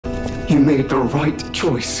You made the right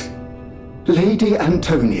choice. Lady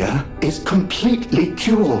Antonia is completely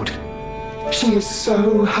cured. She is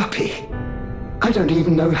so happy. I don't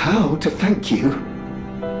even know how to thank you.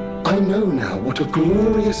 I know now what a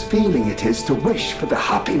glorious feeling it is to wish for the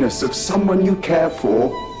happiness of someone you care for.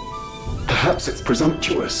 Perhaps it's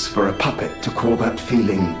presumptuous for a puppet to call that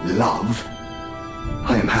feeling love.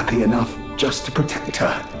 I am happy enough just to protect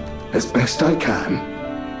her as best I can.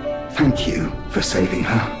 Thank you for saving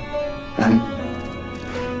her and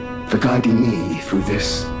for guiding me through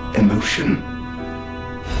this emotion.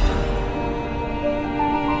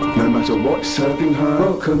 No matter what, serving her.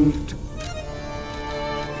 Welcome.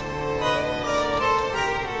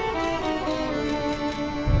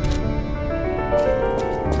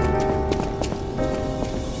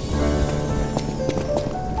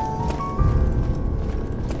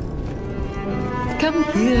 Come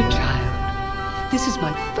here, child. This is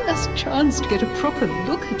my first chance to get a proper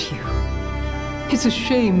look at you. It's a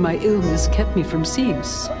shame my illness kept me from seeing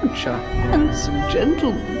such a handsome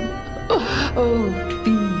gentleman. Oh, to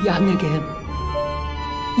be young again.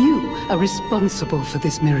 You are responsible for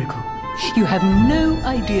this miracle. You have no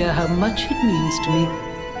idea how much it means to me.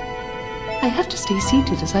 I have to stay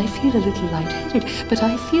seated as I feel a little lightheaded, but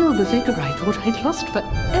I feel the vigor I thought I'd lost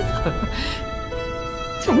forever.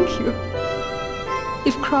 Thank you.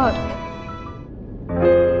 If Crod...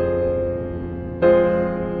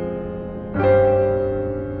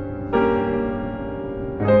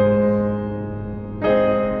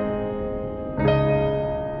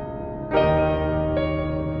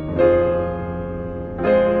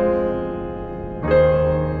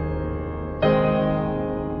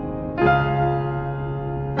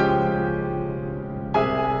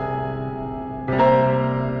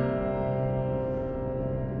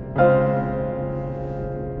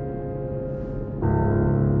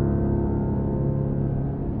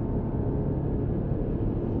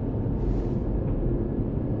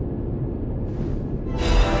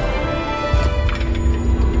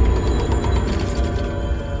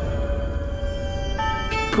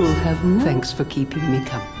 Thanks for keeping me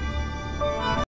company.